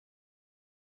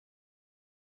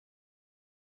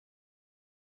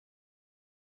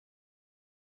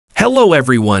Hello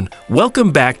everyone,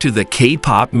 welcome back to the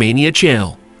K-PopMania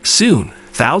channel. Soon,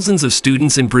 thousands of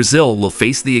students in Brazil will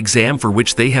face the exam for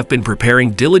which they have been preparing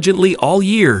diligently all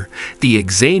year, the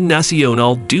Exame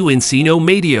Nacional do Ensino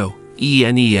Médio,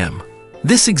 ENEM.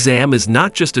 This exam is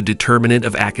not just a determinant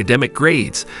of academic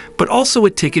grades, but also a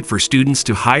ticket for students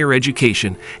to higher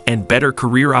education and better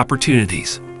career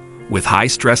opportunities. With high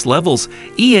stress levels,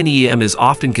 ENEM is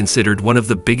often considered one of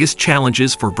the biggest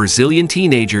challenges for Brazilian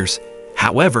teenagers.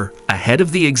 However, ahead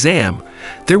of the exam,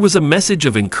 there was a message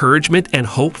of encouragement and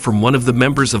hope from one of the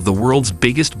members of the world's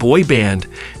biggest boy band,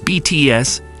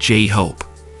 BTS J-Hope.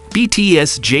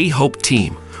 BTS J-Hope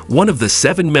team, one of the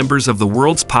 7 members of the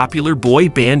world's popular boy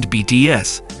band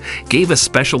BTS, gave a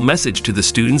special message to the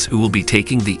students who will be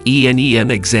taking the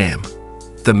ENEM exam.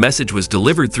 The message was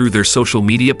delivered through their social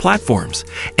media platforms,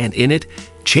 and in it,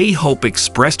 J-Hope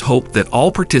expressed hope that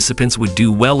all participants would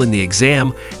do well in the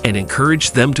exam and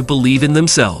encouraged them to believe in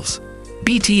themselves.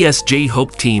 BTS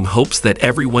J-Hope team hopes that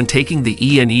everyone taking the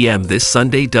ENEM this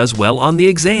Sunday does well on the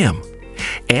exam.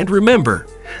 And remember,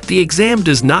 the exam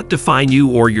does not define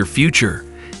you or your future.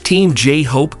 Team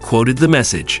J-Hope quoted the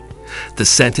message. The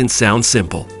sentence sounds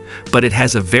simple, but it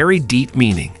has a very deep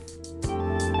meaning.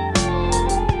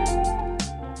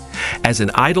 As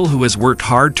an idol who has worked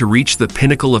hard to reach the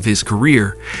pinnacle of his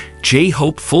career,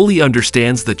 J-Hope fully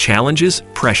understands the challenges,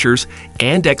 pressures,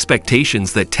 and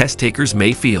expectations that test takers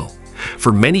may feel.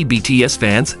 For many BTS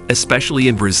fans, especially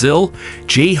in Brazil,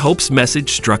 J-Hope's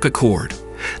message struck a chord.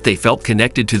 They felt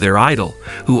connected to their idol,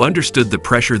 who understood the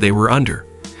pressure they were under.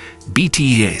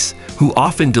 BTS, who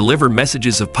often deliver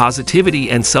messages of positivity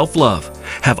and self-love,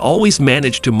 have always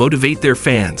managed to motivate their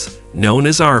fans, known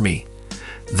as ARMY.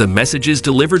 The messages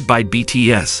delivered by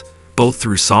BTS, both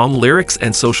through song lyrics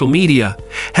and social media,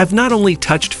 have not only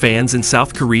touched fans in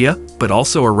South Korea, but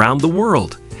also around the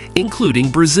world, including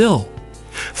Brazil.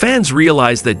 Fans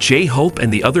realize that J-Hope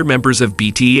and the other members of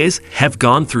BTS have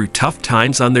gone through tough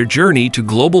times on their journey to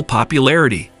global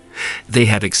popularity. They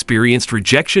had experienced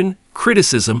rejection,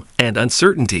 criticism, and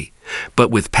uncertainty,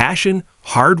 but with passion,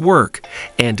 hard work,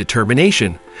 and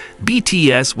determination,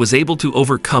 BTS was able to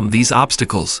overcome these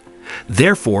obstacles.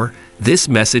 Therefore, this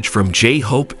message from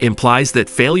J-Hope implies that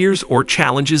failures or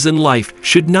challenges in life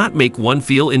should not make one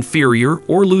feel inferior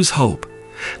or lose hope.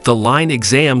 The line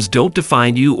 "exams don't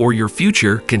define you or your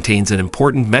future" contains an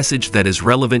important message that is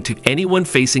relevant to anyone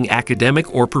facing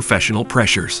academic or professional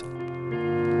pressures.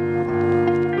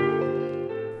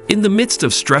 In the midst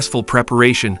of stressful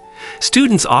preparation,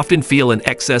 students often feel an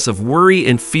excess of worry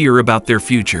and fear about their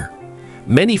future.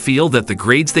 Many feel that the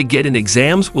grades they get in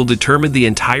exams will determine the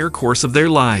entire course of their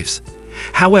lives.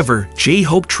 However,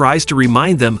 J-Hope tries to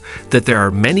remind them that there are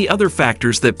many other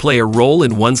factors that play a role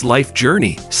in one's life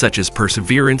journey, such as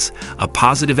perseverance, a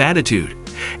positive attitude,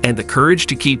 and the courage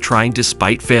to keep trying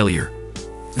despite failure.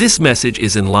 This message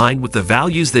is in line with the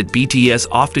values that BTS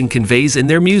often conveys in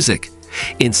their music.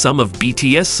 In some of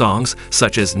BTS songs,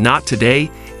 such as Not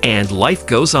Today and Life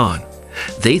Goes On,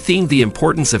 they theme the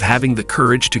importance of having the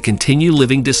courage to continue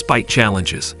living despite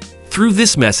challenges. Through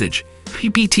this message,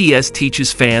 BTS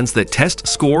teaches fans that test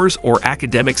scores or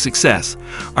academic success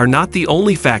are not the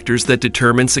only factors that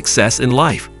determine success in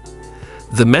life.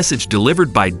 The message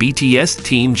delivered by BTS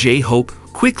team J-Hope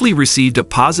quickly received a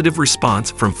positive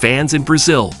response from fans in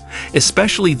Brazil,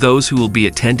 especially those who will be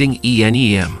attending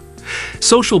ENEM.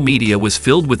 Social media was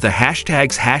filled with the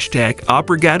hashtags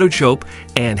 #Obrigado jhope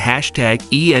and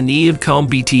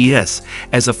 #ENEMComBTS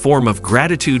as a form of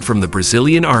gratitude from the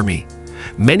Brazilian army.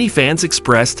 Many fans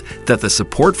expressed that the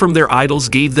support from their idols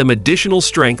gave them additional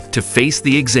strength to face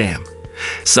the exam.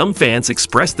 Some fans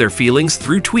expressed their feelings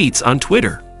through tweets on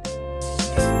Twitter.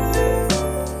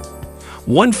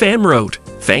 One fan wrote,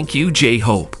 "Thank you,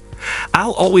 J-Hope.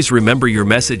 I'll always remember your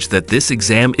message that this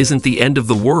exam isn't the end of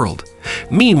the world."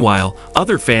 Meanwhile,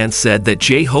 other fans said that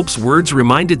J-Hope's words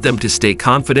reminded them to stay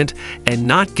confident and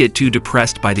not get too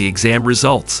depressed by the exam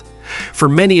results. For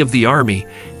many of the ARMY,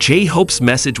 J-Hope's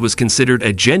message was considered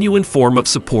a genuine form of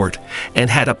support and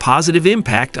had a positive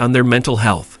impact on their mental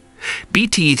health.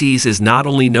 BTS is not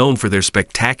only known for their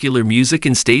spectacular music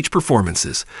and stage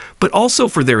performances, but also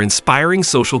for their inspiring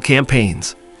social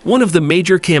campaigns. One of the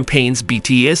major campaigns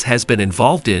BTS has been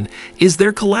involved in is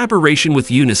their collaboration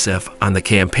with UNICEF on the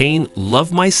campaign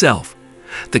Love Myself.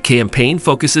 The campaign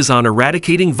focuses on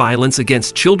eradicating violence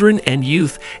against children and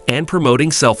youth and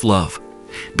promoting self-love.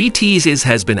 BTS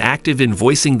has been active in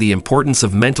voicing the importance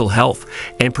of mental health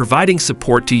and providing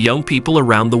support to young people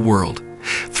around the world.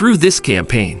 Through this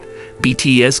campaign,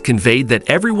 BTS conveyed that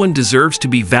everyone deserves to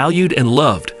be valued and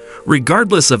loved,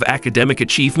 regardless of academic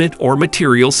achievement or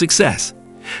material success.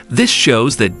 This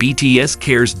shows that BTS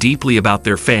cares deeply about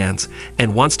their fans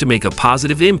and wants to make a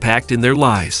positive impact in their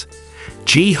lives.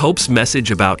 J-Hope's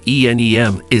message about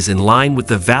ENEM is in line with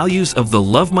the values of the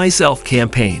Love Myself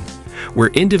campaign, where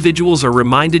individuals are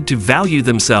reminded to value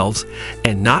themselves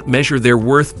and not measure their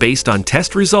worth based on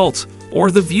test results or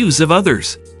the views of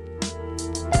others.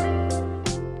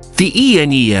 The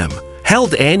ENEM,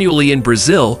 held annually in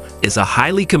Brazil, is a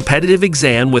highly competitive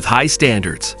exam with high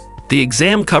standards. The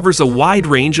exam covers a wide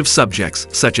range of subjects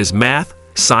such as math,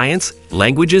 science,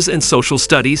 languages, and social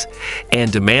studies,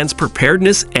 and demands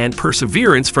preparedness and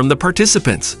perseverance from the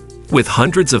participants. With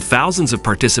hundreds of thousands of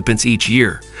participants each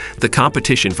year, the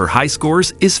competition for high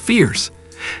scores is fierce.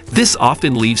 This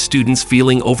often leaves students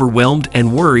feeling overwhelmed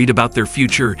and worried about their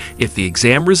future if the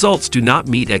exam results do not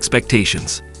meet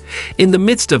expectations. In the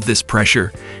midst of this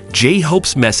pressure,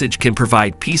 J-Hope's message can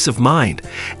provide peace of mind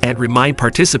and remind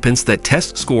participants that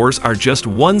test scores are just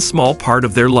one small part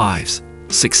of their lives.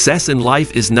 Success in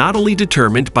life is not only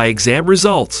determined by exam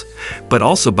results, but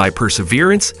also by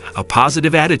perseverance, a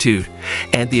positive attitude,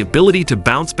 and the ability to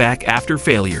bounce back after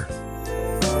failure.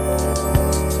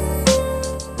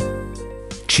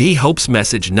 J-Hope's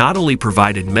message not only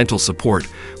provided mental support,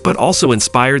 but also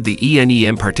inspired the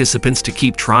ENEM participants to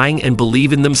keep trying and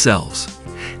believe in themselves.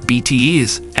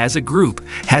 BTS, as a group,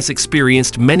 has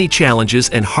experienced many challenges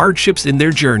and hardships in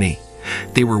their journey.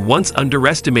 They were once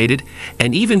underestimated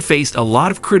and even faced a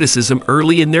lot of criticism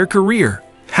early in their career.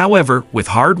 However, with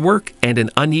hard work and an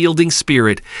unyielding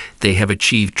spirit, they have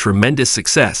achieved tremendous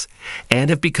success and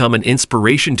have become an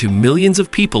inspiration to millions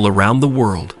of people around the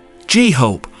world.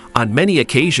 J-Hope, on many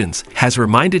occasions, has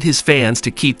reminded his fans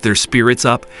to keep their spirits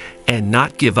up and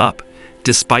not give up,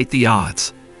 despite the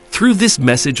odds. Through this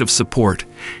message of support,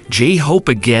 J-Hope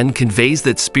again conveys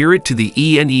that spirit to the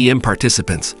ENEM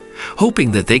participants,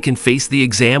 hoping that they can face the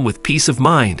exam with peace of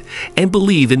mind and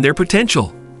believe in their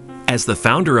potential. As the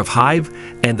founder of HYBE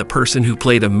and the person who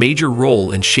played a major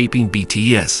role in shaping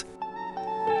BTS,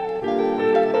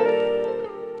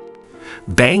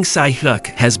 Bang Si Hyuk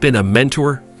has been a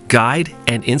mentor, guide,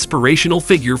 and inspirational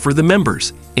figure for the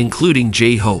members, including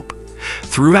J-Hope.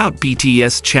 Throughout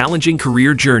BTS' challenging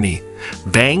career journey,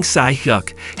 Bang Si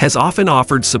Hyuk has often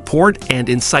offered support and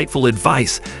insightful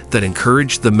advice that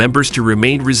encouraged the members to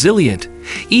remain resilient,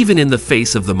 even in the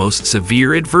face of the most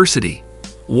severe adversity.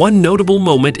 One notable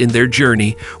moment in their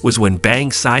journey was when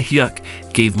Bang Si Hyuk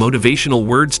gave motivational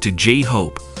words to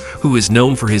J-Hope, who is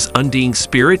known for his undying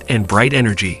spirit and bright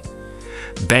energy.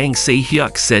 Bang Si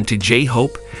Hyuk said to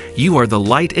J-Hope, "You are the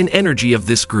light and energy of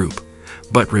this group.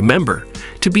 But remember,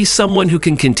 to be someone who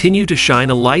can continue to shine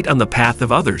a light on the path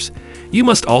of others, you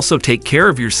must also take care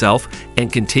of yourself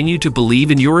and continue to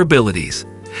believe in your abilities.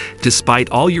 Despite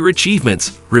all your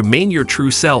achievements, remain your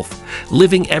true self,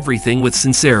 living everything with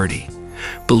sincerity.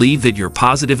 Believe that your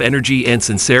positive energy and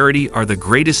sincerity are the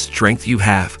greatest strength you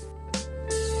have."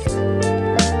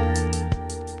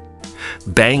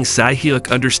 Bang Si Hyuk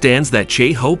understands that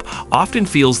J-Hope often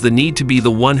feels the need to be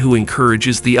the one who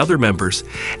encourages the other members,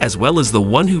 as well as the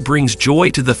one who brings joy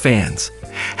to the fans.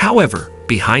 However,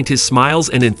 behind his smiles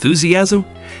and enthusiasm,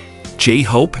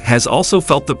 J-Hope has also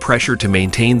felt the pressure to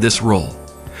maintain this role.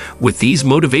 With these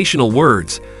motivational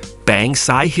words, Bang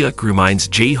Si Hyuk reminds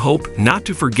J-Hope not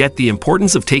to forget the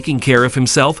importance of taking care of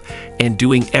himself and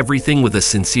doing everything with a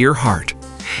sincere heart.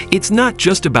 It's not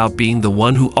just about being the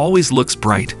one who always looks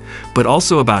bright, but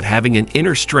also about having an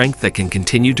inner strength that can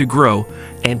continue to grow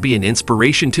and be an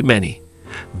inspiration to many.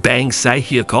 Bang Si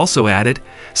Hyuk also added,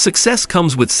 "Success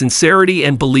comes with sincerity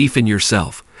and belief in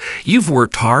yourself. You've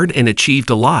worked hard and achieved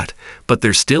a lot, but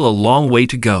there's still a long way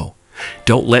to go.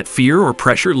 Don't let fear or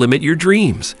pressure limit your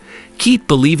dreams. Keep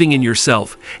believing in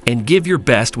yourself and give your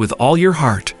best with all your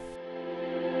heart."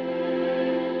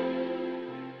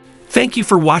 Thank you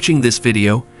for watching this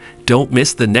video. Don't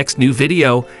miss the next new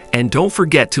video, and don't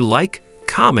forget to like,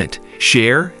 comment,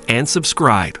 share, and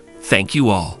subscribe. Thank you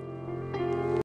all.